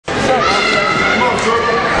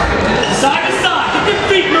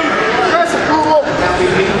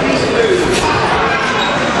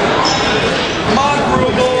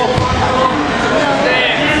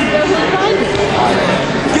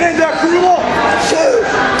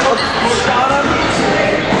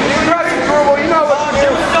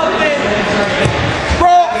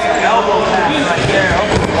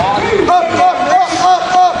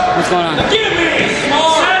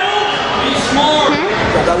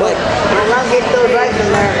Look, I'll get those right in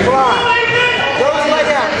there. Come on. Go lay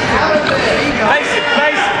down. Face it,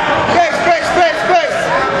 face it. Face.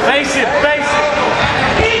 Face it, face it.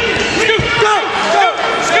 Scoop, go,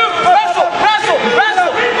 scoop, wrestle.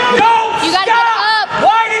 Go, You gotta stop. get up.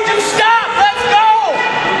 Why did you stop? Let's go.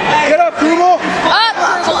 Get up, Crubel. Up,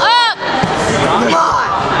 Crubel, up. Come on.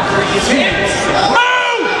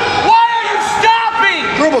 Move! Why are you stopping?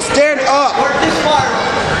 Crubel, stand up.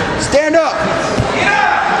 Stand up. Get up.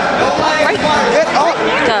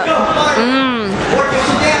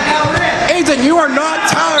 Hayden, you are not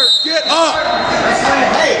tired. Get up.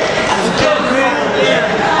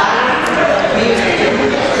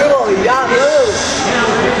 Crubel, you gotta move.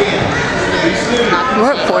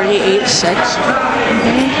 We're at 48.6.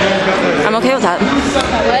 I'm okay with that.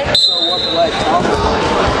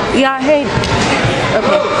 Yeah, hey.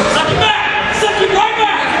 Okay. Suck it right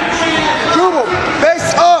back. Crubel,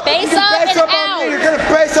 face up. Face You can up face and up on out. me. You're gonna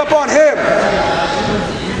face up on him.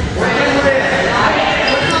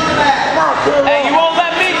 Hey, you won't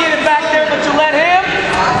let me get it back there, but you let him?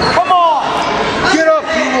 Come on. Get up,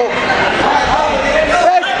 Crubel.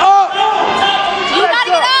 Face up. You gotta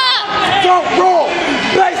get up. Don't roll.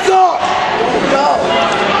 Face up. Go.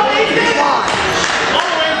 Come on.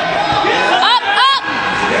 Up.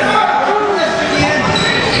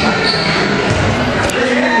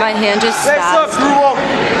 My hand just Face up, spazzed. Crubel.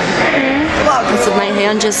 Come on, I said my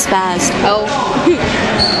hand just spazzed. Oh.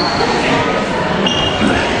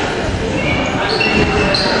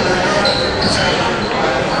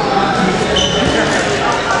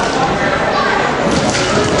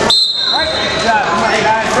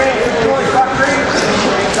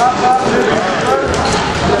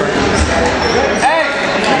 Hey,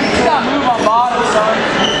 you gotta move on bottom, son.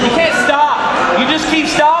 You can't stop. You just keep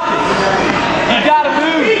stopping. You gotta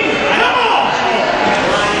move.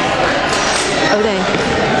 Okay.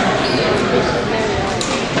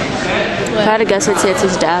 If I had to guess, I'd say it's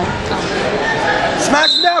his dad.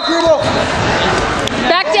 Smash him down, Crubel.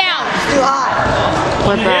 Back down. Too high.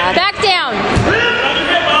 Or Brad. Back down.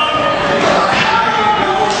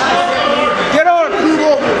 Get on,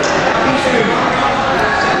 Crubel.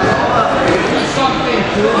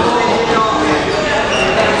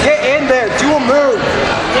 Get in there. Do a move.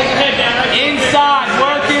 Inside,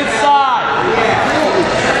 work inside.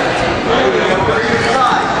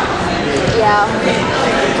 Yeah.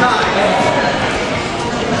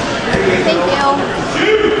 Thank you.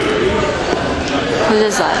 Who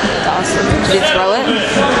is that? Awesome. Did he throw it?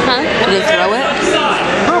 Huh? Did he throw it?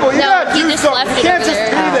 Crubel, you No, gotta he do just something. left You it can't